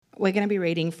we're going to be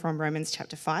reading from Romans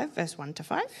chapter 5, verse 1 to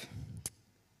 5.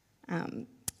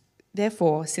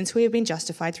 Therefore, since we have been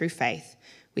justified through faith,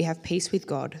 we have peace with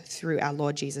God through our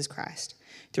Lord Jesus Christ,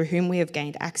 through whom we have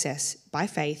gained access by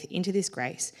faith into this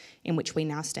grace in which we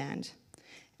now stand.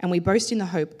 And we boast in the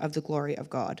hope of the glory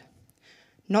of God.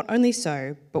 Not only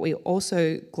so, but we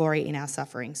also glory in our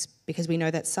sufferings, because we know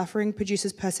that suffering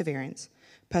produces perseverance,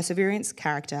 perseverance,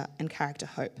 character, and character,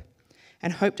 hope.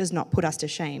 And hope does not put us to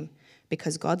shame,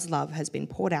 because God's love has been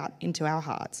poured out into our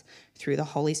hearts through the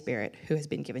Holy Spirit who has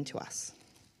been given to us.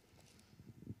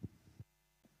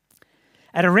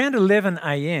 At around 11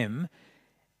 a.m.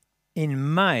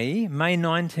 in May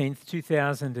 19th,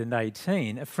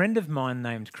 2018, a friend of mine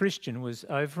named Christian was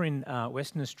over in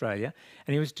Western Australia,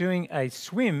 and he was doing a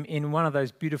swim in one of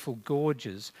those beautiful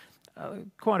gorges,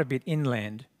 quite a bit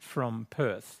inland from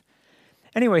Perth.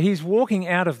 Anyway, he's walking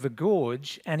out of the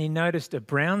gorge and he noticed a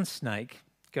brown snake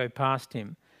go past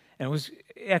him, and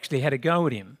it actually had a go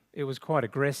at him. It was quite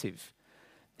aggressive.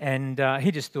 And he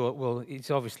just thought, well,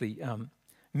 it's obviously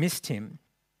missed him.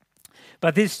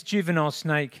 But this juvenile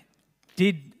snake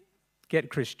did get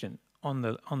Christian on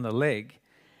the leg,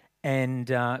 and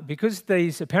because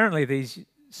apparently these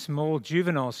small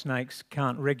juvenile snakes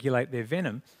can't regulate their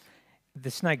venom, the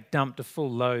snake dumped a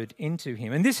full load into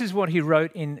him. And this is what he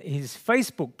wrote in his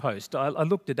Facebook post. I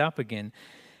looked it up again.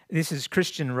 This is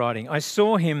Christian writing. I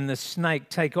saw the snake,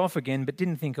 take off again, but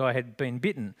didn't think I had been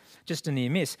bitten. Just a near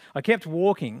miss. I kept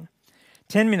walking.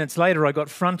 10 minutes later, I got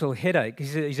frontal headache.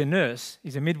 He's a nurse.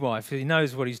 He's a midwife. He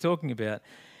knows what he's talking about.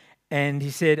 And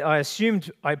he said, I assumed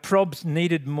I probs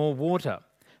needed more water.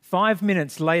 5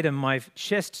 minutes later, my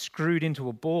chest screwed into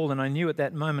a ball, and I knew at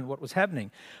that moment what was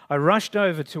happening. I rushed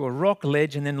over to a rock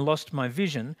ledge and then lost my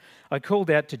vision. I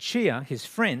called out to Chia, his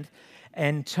friend,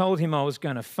 and told him I was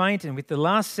going to faint. And with the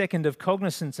last second of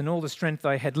cognizance and all the strength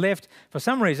I had left, for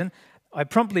some reason, I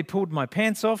promptly pulled my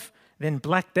pants off, then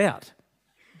blacked out.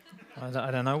 I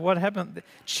don't know what happened.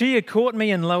 Chia caught me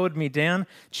and lowered me down.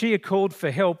 Chia called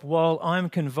for help while I'm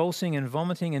convulsing and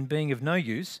vomiting and being of no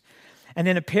use. And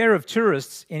then a pair of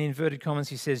tourists, in inverted commas,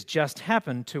 he says, just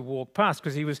happened to walk past,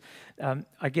 because he was,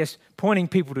 I guess, pointing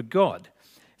people to God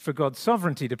for God's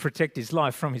sovereignty to protect his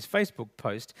life from his Facebook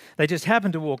post. They just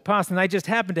happened to walk past, and they just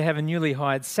happened to have a newly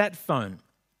hired sat phone.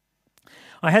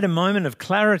 I had a moment of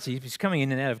clarity. He's coming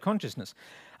in and out of consciousness.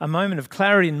 A moment of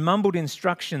clarity and mumbled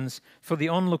instructions for the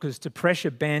onlookers to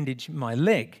pressure bandage my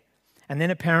leg, and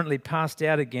then apparently passed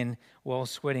out again while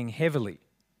sweating heavily.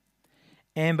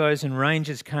 Ambos and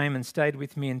rangers came and stayed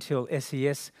with me until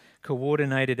SES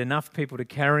coordinated enough people to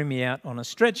carry me out on a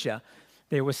stretcher.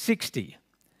 There were 60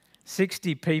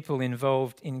 people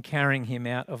involved in carrying him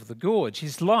out of the gorge.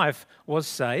 His life was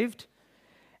saved,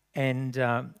 and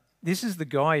this is the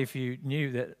guy, if you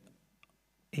knew that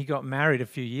he got married a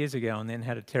few years ago and then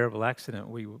had a terrible accident.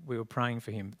 We were praying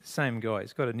for him. Same guy.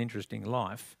 He's got an interesting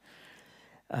life.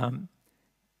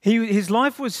 His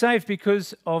life was saved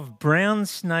because of brown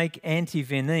snake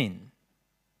antivenin.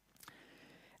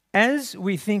 As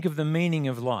we think of the meaning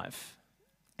of life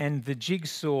and the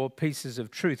jigsaw pieces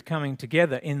of truth coming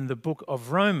together in the book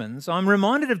of Romans, I'm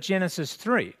reminded of Genesis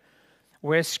 3,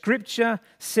 where Scripture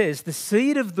says the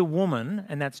seed of the woman,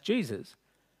 and that's Jesus,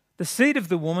 the seed of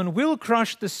the woman will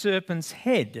crush the serpent's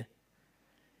head,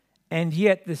 and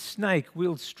yet the snake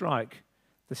will strike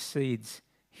the seed's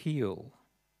heel.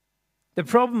 The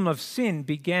problem of sin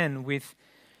began with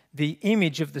the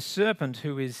image of the serpent,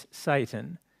 who is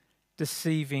Satan,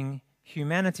 deceiving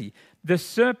humanity. The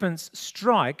serpent's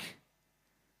strike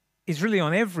is really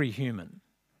on every human.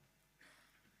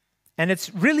 And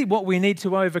it's really what we need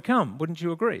to overcome, wouldn't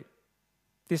you agree?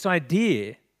 This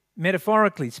idea,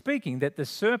 metaphorically speaking, that the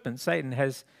serpent, Satan,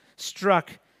 has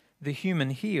struck the human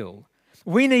heel.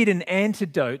 We need an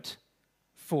antidote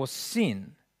for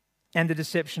sin and the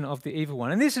deception of the evil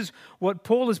one. And this is what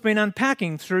Paul has been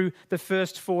unpacking through the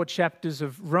first 4 chapters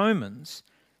of Romans.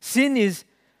 Sin is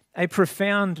a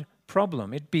profound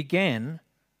problem. It began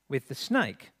with the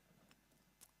snake,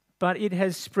 but it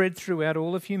has spread throughout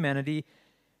all of humanity,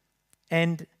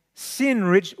 and sin,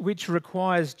 which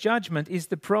requires judgment, is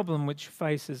the problem which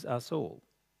faces us all.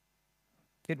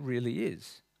 It really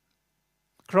is.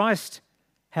 Christ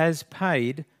has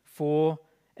paid for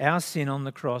our sin on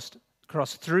the cross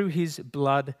through his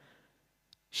blood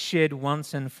shed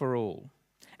once and for all.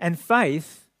 And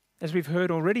faith, as we've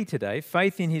heard already today,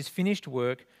 faith in his finished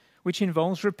work, which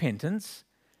involves repentance,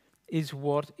 is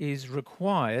what is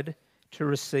required to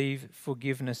receive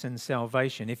forgiveness and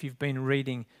salvation. If you've been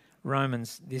reading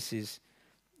Romans, this is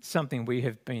something we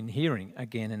have been hearing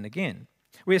again and again.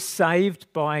 We're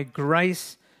saved by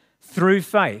grace through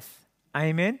faith.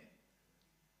 Amen?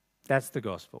 That's the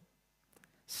gospel.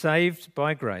 Saved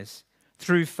by grace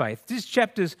through faith. This is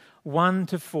chapters 1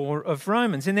 to 4 of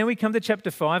Romans. And then we come to chapter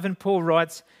 5 and Paul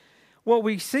writes what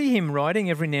we see him writing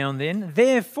every now and then,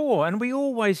 therefore. And we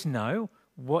always know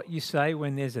what you say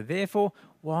when there's a therefore.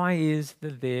 Why is the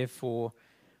therefore?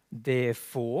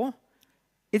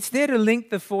 It's there to link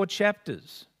the 4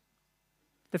 chapters,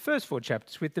 the first 4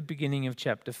 chapters, with the beginning of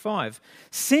chapter 5.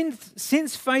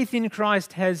 Since faith in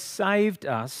Christ has saved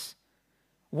us,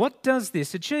 what does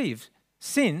this achieve?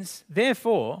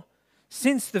 Therefore,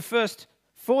 since the first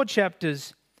 4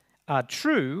 chapters are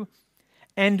true,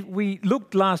 and we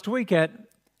looked last week at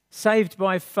saved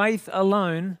by faith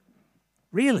alone,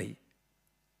 really,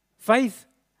 faith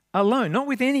alone, not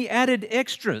with any added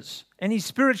extras, any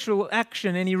spiritual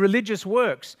action, any religious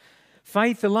works,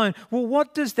 faith alone. Well,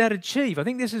 what does that achieve? I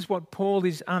think this is what Paul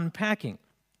is unpacking.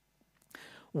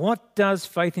 What does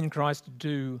faith in Christ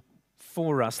do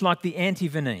for us, like the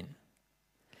antivenin?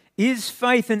 Is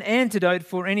faith an antidote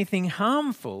for anything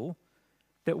harmful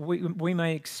that we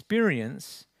may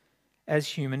experience as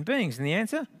human beings? And the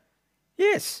answer?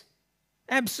 Yes,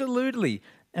 absolutely.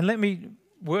 And let me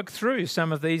work through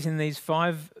some of these in these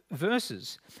 5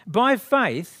 verses. By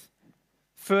faith,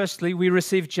 firstly, we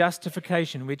receive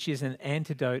justification, which is an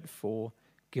antidote for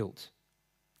guilt.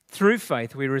 Through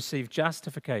faith, we receive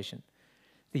justification,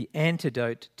 the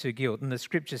antidote to guilt. And the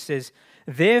scripture says,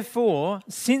 therefore,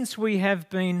 since we have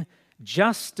been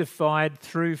justified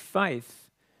through faith.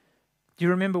 Do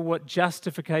you remember what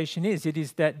justification is? It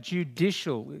is that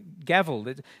judicial gavel,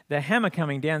 the hammer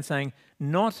coming down saying,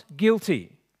 not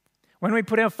guilty. When we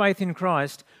put our faith in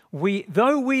Christ,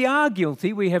 though we are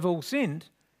guilty, we have all sinned,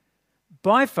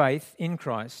 by faith in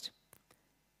Christ,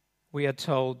 we are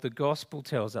told, the gospel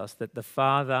tells us that the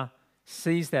Father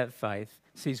sees that faith,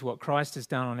 sees what Christ has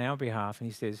done on our behalf, and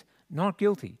he says, not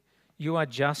guilty, you are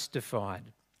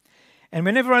justified. And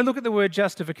whenever I look at the word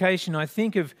justification, I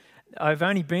think of, I've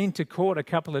only been to court a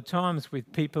couple of times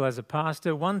with people as a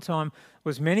pastor. One time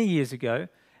was many years ago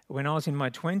when I was in my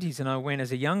 20s, and I went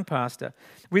as a young pastor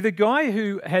with a guy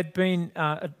who had been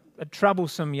a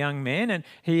troublesome young man, and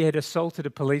he had assaulted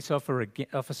a police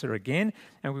officer again,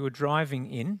 and we were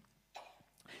driving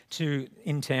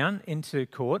in town into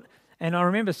court, and I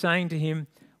remember saying to him,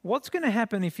 what's going to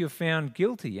happen if you're found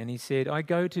guilty? And he said, I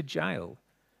go to jail,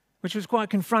 which was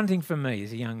quite confronting for me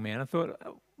as a young man. I thought,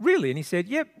 oh, really? And he said,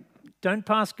 yep, don't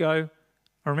pass go.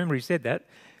 I remember he said that.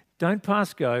 Don't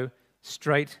pass go,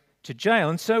 straight to jail.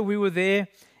 And so we were there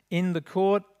in the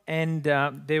court, and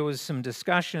there was some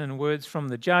discussion and words from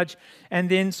the judge. And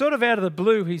then sort of out of the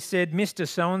blue, he said, Mr.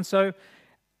 So-and-so,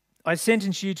 I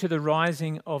sentence you to the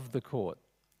rising of the court.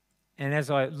 And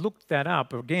as I looked that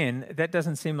up again, that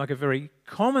doesn't seem like a very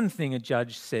common thing a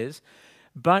judge says,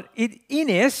 but in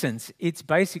essence, it's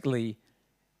basically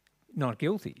not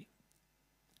guilty.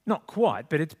 Not quite,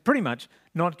 but it's pretty much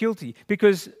not guilty,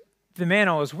 because the man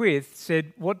I was with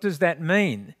said, what does that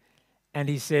mean? And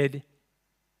he said,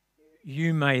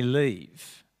 you may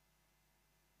leave,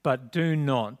 but do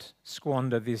not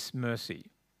squander this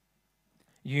mercy.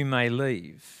 You may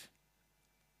leave.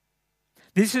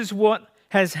 This is what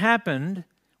has happened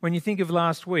when you think of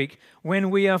last week, when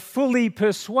we are fully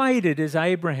persuaded, as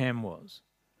Abraham was.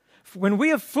 When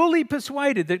we are fully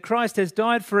persuaded that Christ has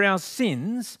died for our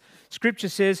sins, Scripture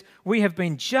says we have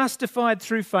been justified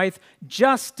through faith.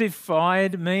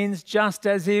 Justified means just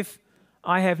as if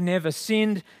I have never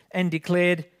sinned, and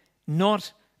declared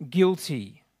not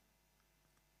guilty.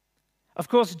 Of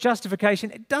course,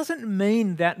 justification, it doesn't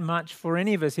mean that much for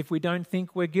any of us if we don't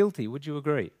think we're guilty. Would you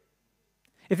agree?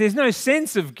 If there's no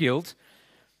sense of guilt,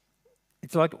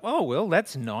 it's like, oh, well,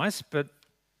 that's nice, but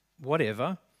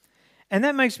whatever. And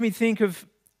that makes me think of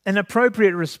an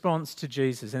appropriate response to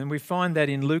Jesus. And we find that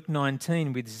in Luke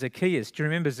 19 with Zacchaeus. Do you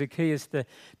remember Zacchaeus, the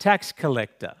tax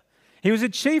collector? He was a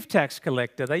chief tax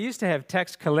collector. They used to have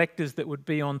tax collectors that would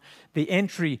be on the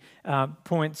entry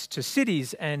points to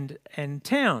cities and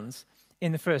towns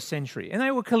in the first century. And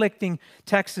they were collecting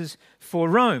taxes for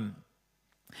Rome.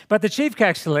 But the chief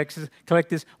tax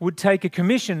collectors would take a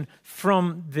commission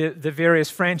from the various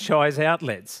franchise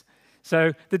outlets.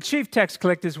 So the chief tax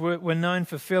collectors were known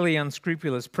for fairly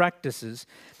unscrupulous practices.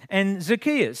 And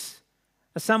Zacchaeus,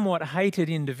 a somewhat hated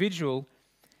individual,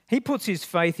 he puts his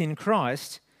faith in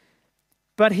Christ,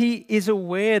 but he is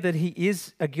aware that he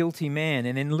is a guilty man.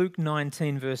 And in Luke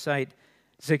 19, verse 8,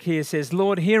 Zacchaeus says,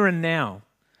 Lord, here and now,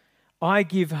 I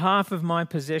give half of my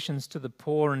possessions to the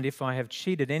poor, and if I have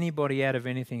cheated anybody out of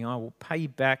anything, I will pay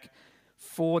back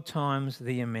 4 times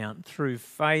the amount. Through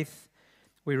faith,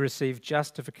 we receive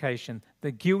justification. The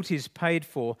guilt is paid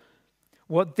for.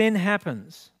 What then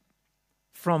happens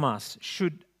from us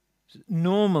should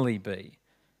normally be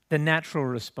the natural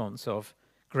response of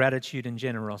gratitude and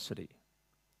generosity.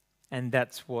 And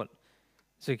that's what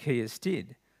Zacchaeus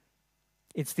did.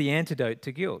 It's the antidote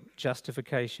to guilt,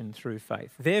 justification through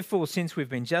faith. Therefore, since we've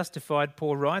been justified,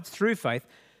 Paul writes, through faith,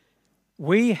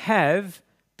 we have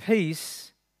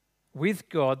peace with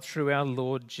God through our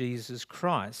Lord Jesus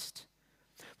Christ.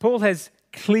 Paul has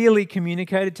clearly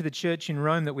communicated to the church in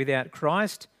Rome that without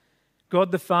Christ,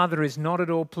 God the Father is not at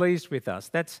all pleased with us.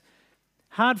 That's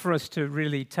hard for us to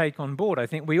really take on board. I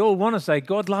think we all want to say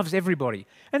God loves everybody.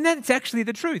 And that's actually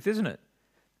the truth, isn't it?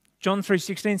 John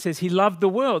 3:16 says he loved the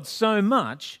world so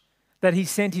much that he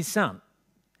sent his son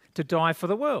to die for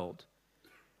the world.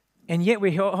 And yet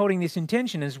we're holding this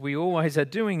intention, as we always are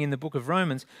doing in the book of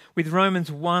Romans, with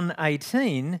Romans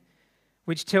 1:18,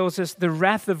 which tells us the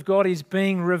wrath of God is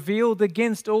being revealed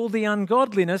against all the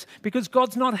ungodliness because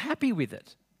God's not happy with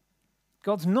it.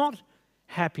 God's not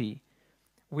happy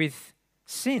with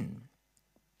sin.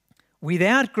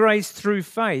 Without grace through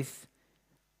faith,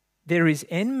 there is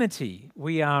enmity.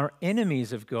 We are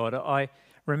enemies of God. I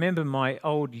remember my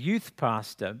old youth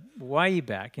pastor way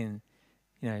back in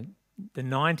the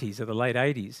 90s or the late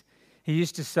 80s. He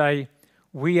used to say,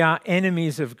 we are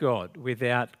enemies of God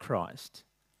without Christ.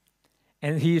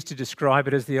 And he used to describe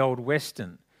it as the old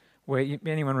Western, where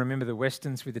anyone remember the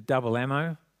Westerns with the double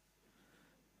ammo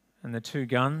and the two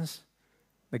guns,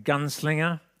 the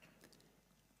gunslinger?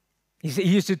 He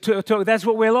used to talk, that's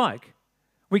what we're like.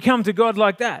 We come to God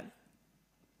like that.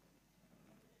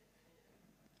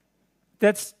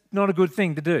 That's not a good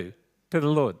thing to do to the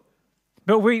Lord.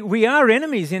 But we are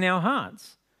enemies in our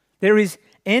hearts. There is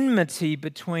enmity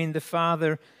between the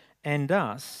Father and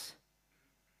us.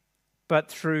 But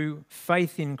through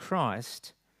faith in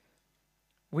Christ,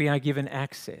 we are given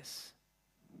access,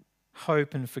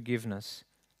 hope and forgiveness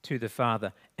to the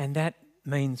Father. And that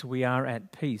means we are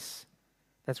at peace.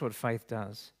 That's what faith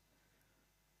does.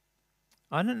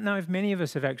 I don't know if many of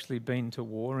us have actually been to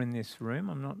war in this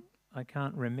room. I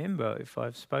can't remember if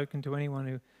I've spoken to anyone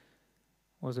who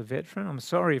was a veteran. I'm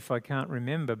sorry if I can't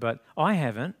remember, but I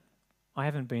haven't. I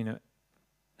haven't been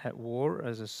at war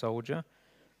as a soldier.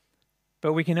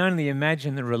 But we can only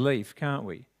imagine the relief, can't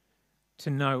we, to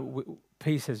know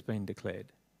peace has been declared.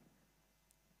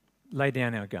 Lay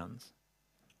down our guns.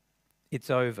 It's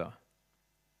over.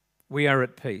 We are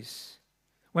at peace.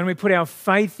 When we put our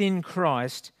faith in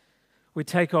Christ, we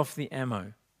take off the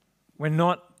ammo. We're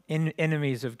not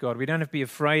enemies of God. We don't have to be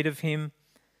afraid of him.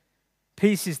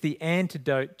 Peace is the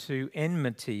antidote to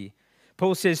enmity.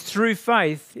 Paul says through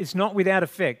faith, it's not without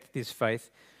effect, this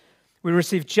faith. We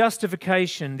receive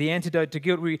justification, the antidote to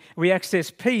guilt. We access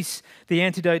peace, the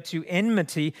antidote to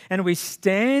enmity. And we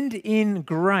stand in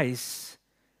grace,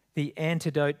 the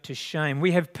antidote to shame.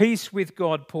 We have peace with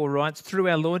God, Paul writes, through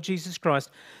our Lord Jesus Christ,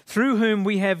 through whom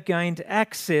we have gained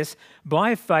access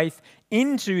by faith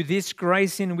into this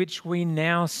grace in which we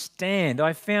now stand.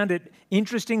 I found it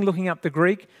interesting looking up the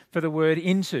Greek for the word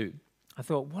into. I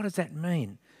thought, what does that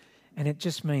mean? And it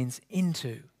just means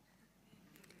into.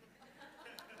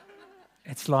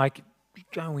 It's like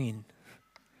go in.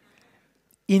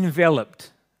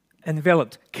 Enveloped,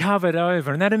 covered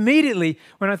over. And that immediately,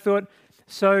 when I thought,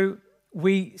 so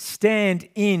we stand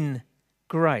in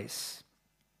grace,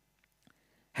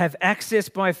 have access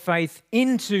by faith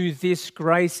into this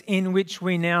grace in which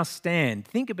we now stand.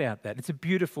 Think about that. It's a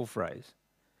beautiful phrase.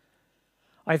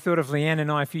 I thought of Leanne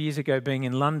and I a few years ago being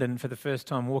in London for the first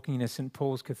time, walking into St.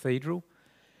 Paul's Cathedral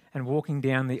and walking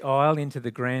down the aisle into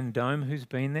the Grand Dome. Who's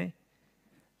been there?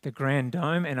 The Grand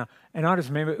Dome. And I just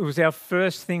remember it was our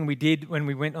first thing we did when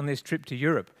we went on this trip to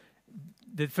Europe.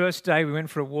 The first day we went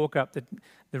for a walk up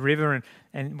the river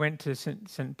and went to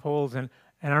St. Paul's and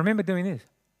I remember doing this.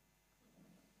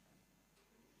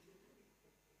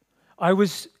 I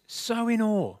was so in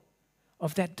awe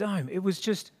of that dome. It was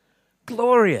just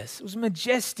glorious. It was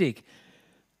majestic.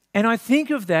 And I think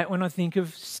of that when I think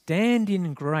of stand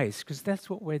in grace, because that's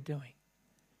what we're doing.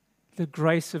 The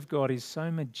grace of God is so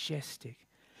majestic.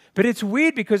 But it's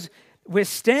weird because we're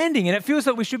standing and it feels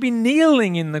like we should be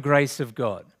kneeling in the grace of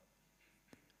God.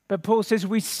 But Paul says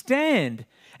we stand.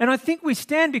 And I think we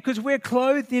stand because we're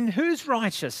clothed in whose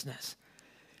righteousness?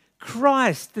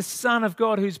 Christ, the Son of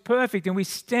God who's perfect. And we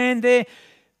stand there,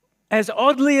 as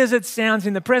oddly as it sounds,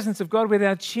 in the presence of God with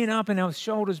our chin up and our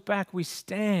shoulders back. We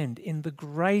stand in the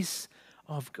grace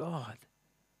of God.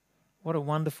 What a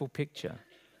wonderful picture.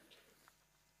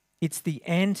 It's the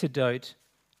antidote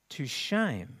to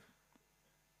shame.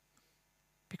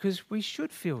 Because we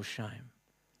should feel shame.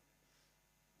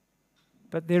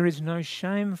 But there is no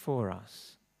shame for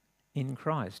us in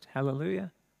Christ.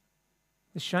 Hallelujah.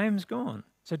 The shame's gone.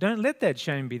 So don't let that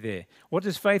shame be there. What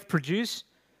does faith produce?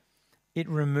 It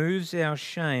removes our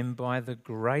shame by the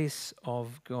grace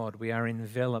of God. We are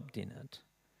enveloped in it.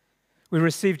 We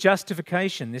receive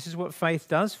justification. This is what faith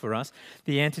does for us.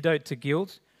 The antidote to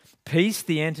guilt. Peace,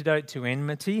 the antidote to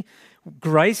enmity.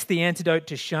 Grace, the antidote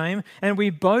to shame. And we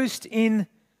boast in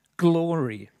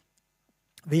glory,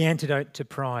 the antidote to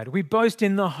pride. We boast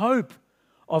in the hope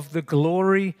of the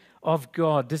glory of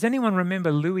God. Does anyone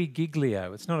remember Louis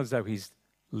Giglio? It's not as though he's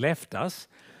left us.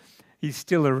 He's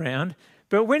still around.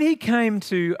 But when he came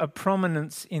to a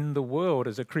prominence in the world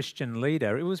as a Christian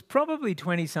leader, it was probably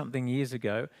 20-something years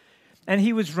ago, and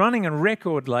he was running a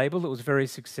record label that was very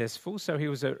successful. So he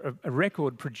was a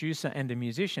record producer and a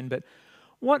musician. But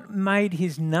what made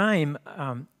his name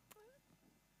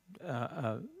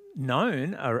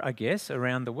known, I guess,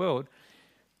 around the world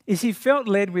is he felt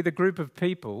led with a group of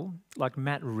people like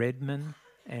Matt Redman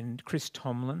and Chris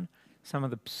Tomlin, some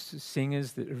of the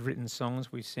singers that have written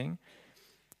songs we sing,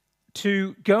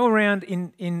 to go around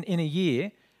in a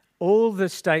year all the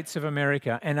states of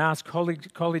America and ask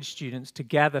college students to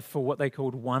gather for what they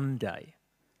called One Day.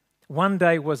 One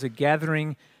Day was a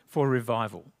gathering for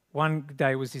revival. One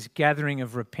day was this gathering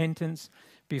of repentance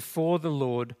before the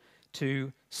Lord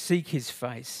to seek his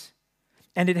face.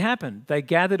 And it happened. They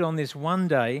gathered on this one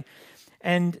day,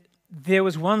 and there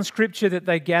was one scripture that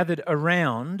they gathered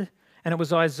around, and it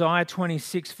was Isaiah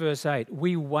 26, verse 8.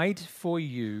 We wait for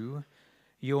you,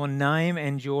 your name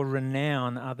and your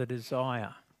renown are the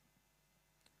desire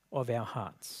of our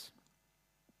hearts.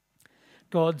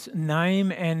 God's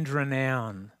name and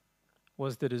renown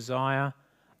was the desire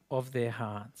of their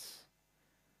hearts.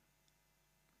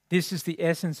 This is the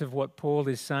essence of what Paul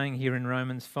is saying here in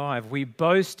Romans 5. We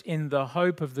boast in the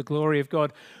hope of the glory of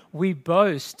God. We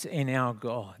boast in our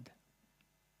God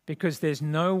because there's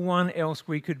no one else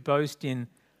we could boast in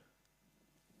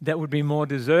that would be more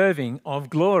deserving of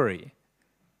glory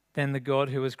than the God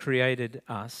who has created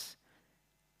us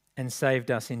and saved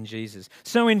us in Jesus.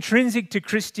 So intrinsic to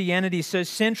Christianity, so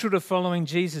central to following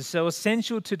Jesus, so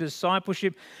essential to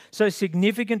discipleship, so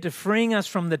significant to freeing us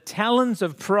from the talons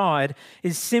of pride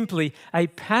is simply a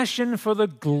passion for the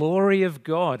glory of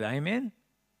God. Amen?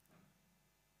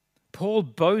 Paul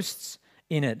boasts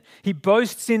in it. He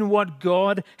boasts in what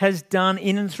God has done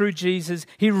in and through Jesus.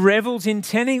 He revels in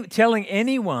telling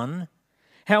anyone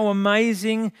how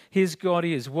amazing his God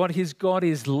is, what his God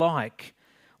is like,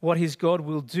 what his God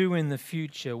will do in the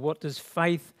future. What does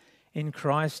faith in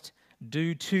Christ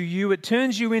do to you? It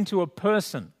turns you into a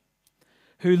person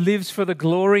who lives for the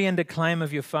glory and acclaim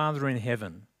of your Father in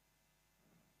heaven.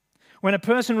 When a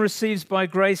person receives by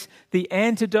grace the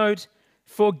antidote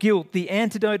for guilt, the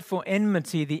antidote for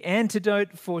enmity, the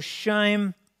antidote for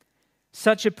shame,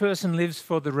 such a person lives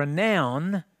for the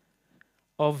renown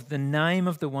of the name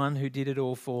of the one who did it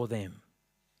all for them.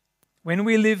 When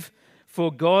we live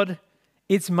for God,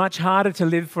 it's much harder to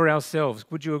live for ourselves.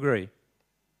 Would you agree?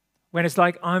 When it's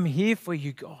like, I'm here for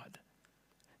you, God.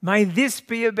 May this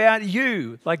be about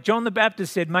you. Like John the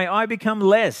Baptist said, may I become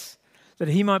less, that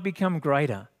he might become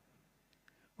greater.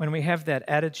 When we have that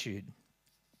attitude,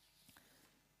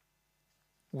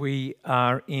 we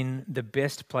are in the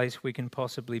best place we can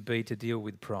possibly be to deal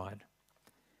with pride.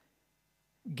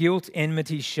 Guilt,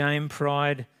 enmity, shame,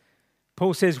 pride.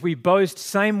 Paul says we boast,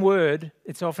 same word,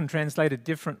 it's often translated a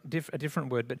different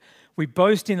word, but we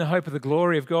boast in the hope of the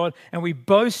glory of God, and we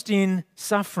boast in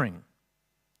suffering.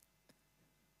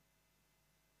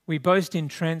 We boast in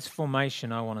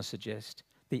transformation, I want to suggest,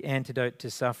 the antidote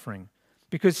to suffering.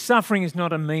 Because suffering is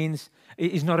not a means,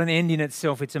 is not an end in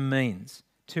itself, it's a means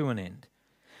to an end.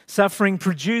 Suffering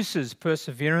produces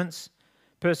perseverance,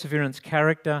 perseverance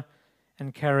character,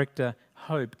 and character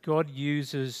hope. God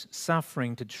uses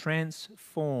suffering to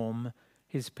transform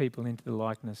his people into the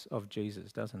likeness of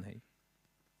Jesus, doesn't he?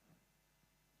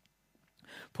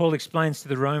 Paul explains to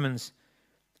the Romans,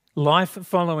 life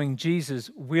following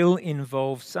Jesus will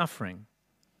involve suffering.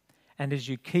 And as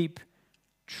you keep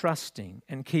trusting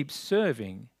and keep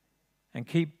serving and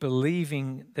keep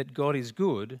believing that God is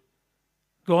good,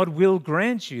 God will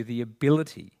grant you the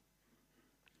ability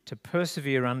to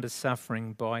persevere under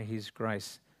suffering by his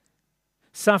grace.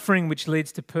 Suffering which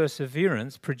leads to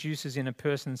perseverance produces in a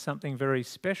person something very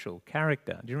special,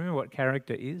 character. Do you remember what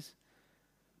character is?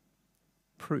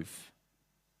 Proof.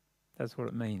 That's what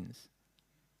it means.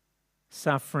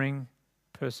 Suffering,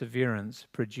 perseverance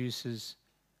produces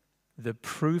the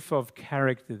proof of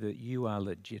character that you are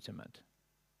legitimate,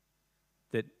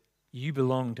 that you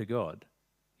belong to God,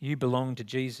 you belong to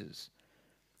Jesus.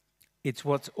 It's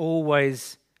what's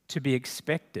always to be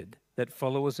expected that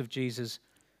followers of Jesus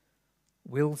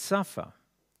will suffer.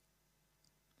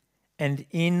 And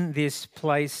in this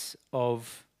place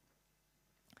of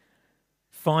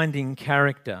finding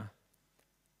character,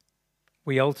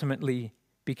 we ultimately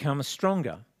become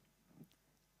stronger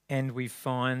and we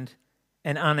find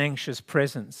an unanxious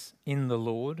presence in the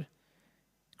Lord,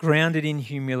 grounded in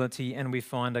humility, and we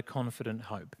find a confident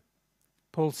hope.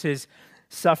 Paul says,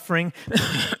 suffering,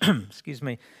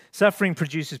 suffering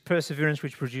produces perseverance,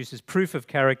 which produces proof of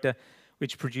character,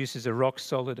 which produces a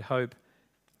rock-solid hope.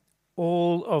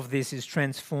 All of this is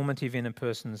transformative in a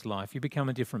person's life. You become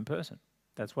a different person.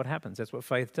 That's what happens. That's what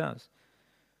faith does.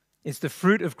 It's the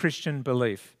fruit of Christian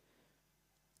belief.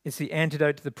 It's the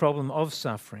antidote to the problem of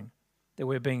suffering, that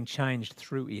we're being changed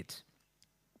through it.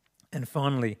 And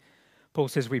finally, Paul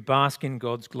says we bask in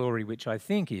God's glory, which I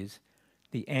think is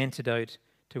the antidote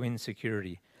to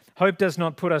insecurity. Hope does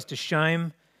not put us to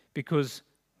shame because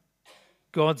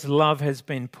God's love has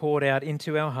been poured out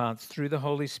into our hearts through the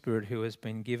Holy Spirit who has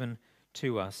been given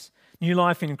to us. New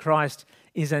life in Christ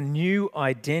is a new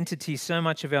identity. So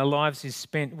much of our lives is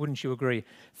spent, wouldn't you agree,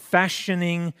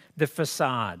 fashioning the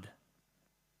facade,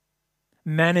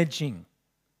 managing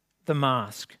the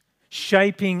mask,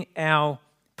 shaping our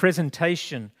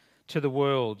presentation to the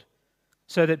world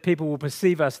so that people will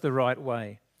perceive us the right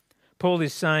way. Paul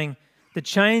is saying the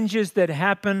changes that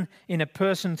happen in a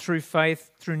person through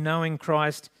faith, through knowing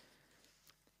Christ,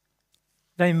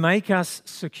 they make us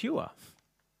secure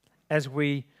as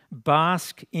we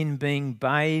bask in being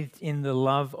bathed in the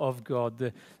love of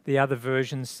God. The other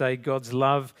versions say God's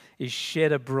love is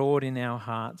shed abroad in our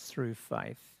hearts through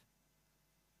faith.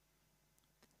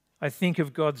 I think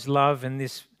of God's love in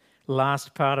this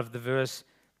last part of the verse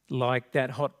like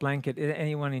that hot blanket.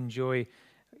 Anyone enjoy,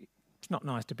 it's not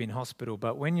nice to be in hospital,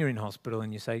 but when you're in hospital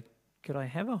and you say, could I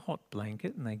have a hot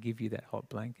blanket? And they give you that hot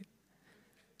blanket.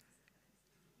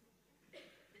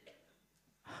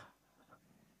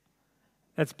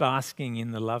 That's basking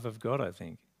in the love of God, I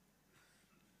think.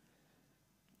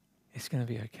 It's going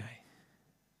to be okay.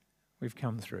 We've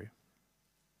come through.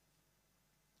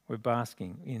 We're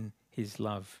basking in His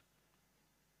love.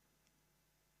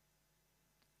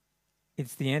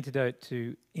 It's the antidote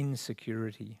to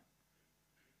insecurity.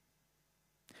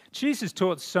 Jesus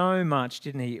taught so much,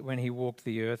 didn't He, when He walked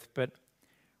the earth, but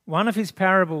one of His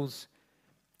parables,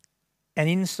 an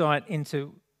insight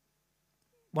into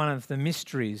one of the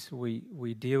mysteries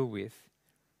we deal with,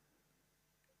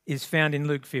 is found in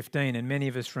Luke 15, and many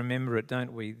of us remember it,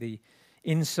 don't we? The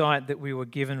insight that we were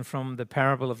given from the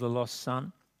parable of the lost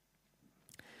son.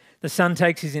 The son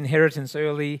takes his inheritance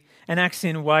early and acts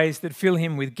in ways that fill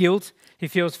him with guilt. He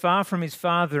feels far from his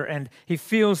father and he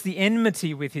feels the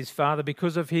enmity with his father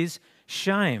because of his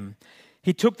shame.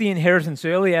 He took the inheritance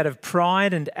early out of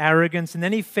pride and arrogance, and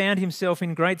then he found himself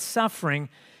in great suffering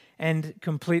and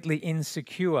completely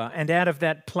insecure. And out of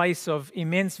that place of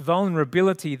immense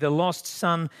vulnerability, the lost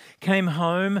son came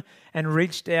home and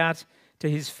reached out to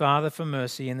his father for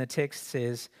mercy. And the text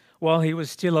says, while he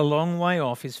was still a long way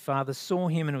off, his father saw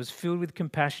him and was filled with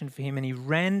compassion for him, and he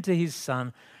ran to his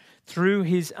son, threw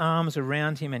his arms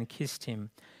around him and kissed him.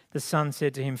 The son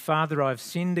said to him, Father, I have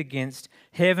sinned against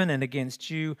heaven and against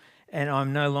you, and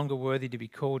I'm no longer worthy to be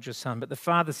called your son. But the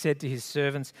father said to his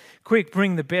servants, quick,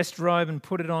 bring the best robe and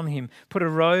put it on him. Put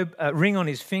a ring on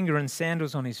his finger and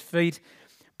sandals on his feet.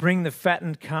 Bring the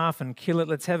fattened calf and kill it.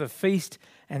 Let's have a feast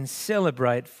and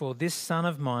celebrate, for this son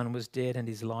of mine was dead and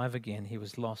is alive again. He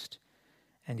was lost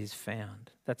and is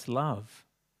found. That's love.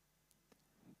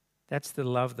 That's the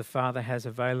love the Father has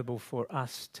available for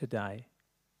us today.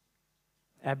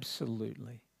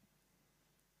 Absolutely.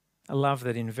 A love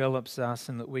that envelops us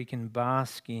and that we can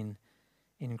bask in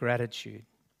gratitude.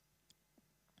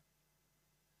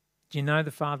 Do you know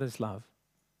the Father's love?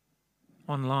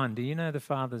 Online, do you know the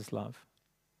Father's love?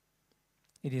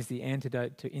 It is the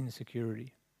antidote to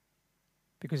insecurity.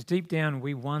 Because deep down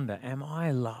we wonder, am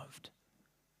I loved?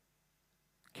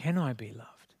 Can I be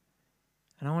loved?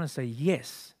 And I want to say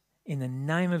yes, in the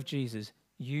name of Jesus,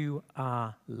 you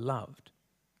are loved.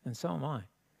 And so am I.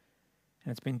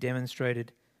 And it's been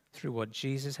demonstrated through what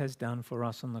Jesus has done for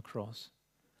us on the cross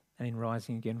and in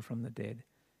rising again from the dead.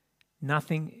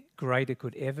 Nothing greater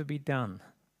could ever be done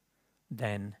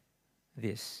than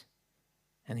this.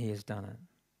 And He has done it.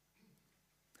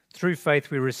 Through faith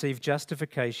we receive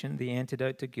justification, the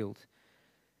antidote to guilt.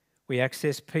 We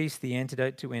access peace, the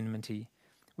antidote to enmity.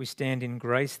 We stand in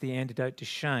grace, the antidote to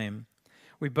shame.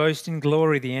 We boast in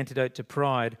glory, the antidote to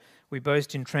pride. We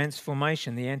boast in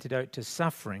transformation, the antidote to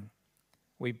suffering.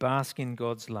 We bask in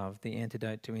God's love, the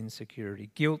antidote to insecurity.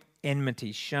 Guilt,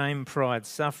 enmity, shame, pride,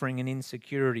 suffering and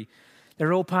insecurity.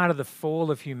 They're all part of the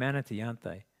fall of humanity, aren't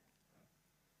they?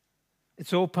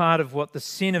 It's all part of what the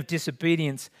sin of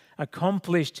disobedience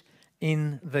accomplished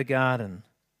in the garden.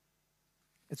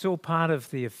 It's all part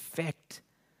of the effect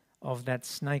of that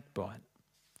snake bite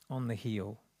on the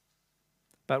heel.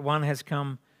 But one has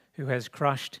come who has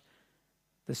crushed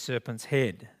the serpent's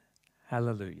head.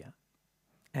 Hallelujah.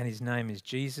 And his name is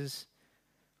Jesus.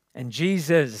 And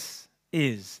Jesus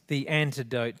is the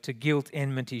antidote to guilt,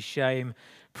 enmity, shame,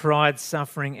 pride,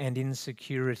 suffering, and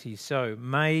insecurity. So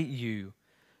may you,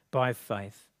 by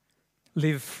faith,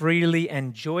 live freely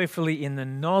and joyfully in the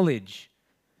knowledge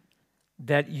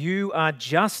that you are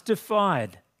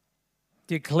justified,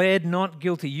 declared not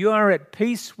guilty. You are at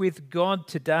peace with God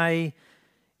today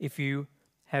if you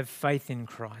have faith in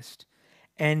Christ.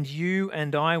 And you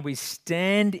and I, we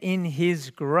stand in His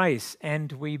grace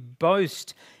and we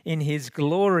boast in His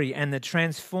glory and the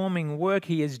transforming work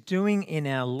He is doing in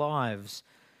our lives.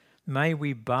 May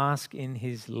we bask in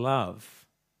His love.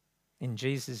 In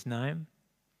Jesus' name,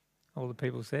 all the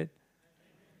people said,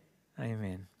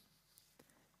 Amen.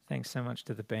 Thanks so much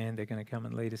to the band. They're going to come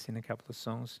and lead us in a couple of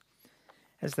songs.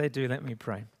 As they do, let me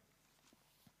pray.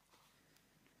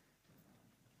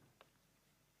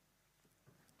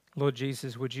 Lord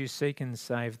Jesus, would you seek and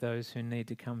save those who need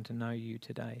to come to know you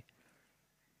today?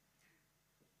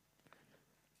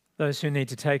 Those who need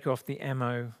to take off the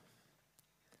ammo,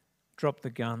 drop the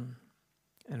gun,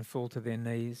 and fall to their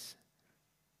knees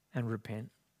and repent.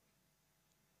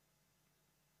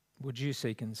 Would you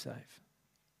seek and save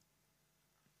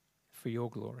for your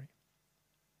glory?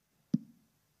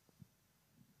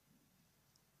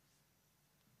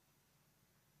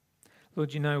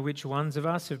 Lord, you know which ones of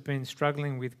us have been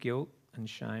struggling with guilt and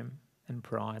shame and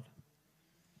pride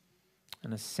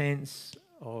and a sense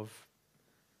of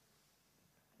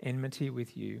enmity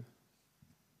with you.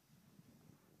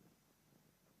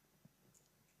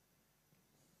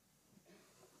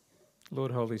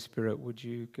 Lord, Holy Spirit, would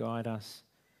you guide us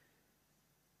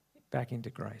back into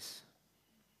grace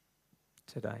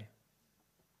today?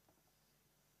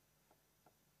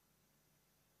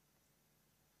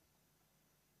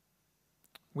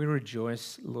 We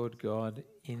rejoice, Lord God,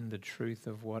 in the truth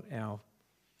of what our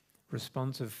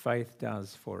responsive faith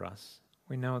does for us.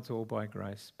 We know it's all by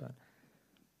grace, but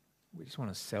we just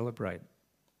want to celebrate.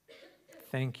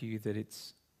 Thank you that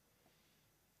it's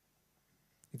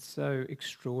so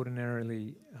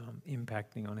extraordinarily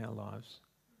impacting on our lives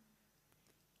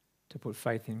to put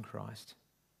faith in Christ.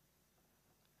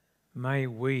 May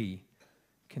we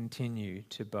continue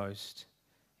to boast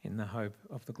in the hope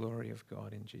of the glory of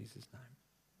God in Jesus'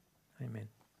 name.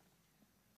 Amen.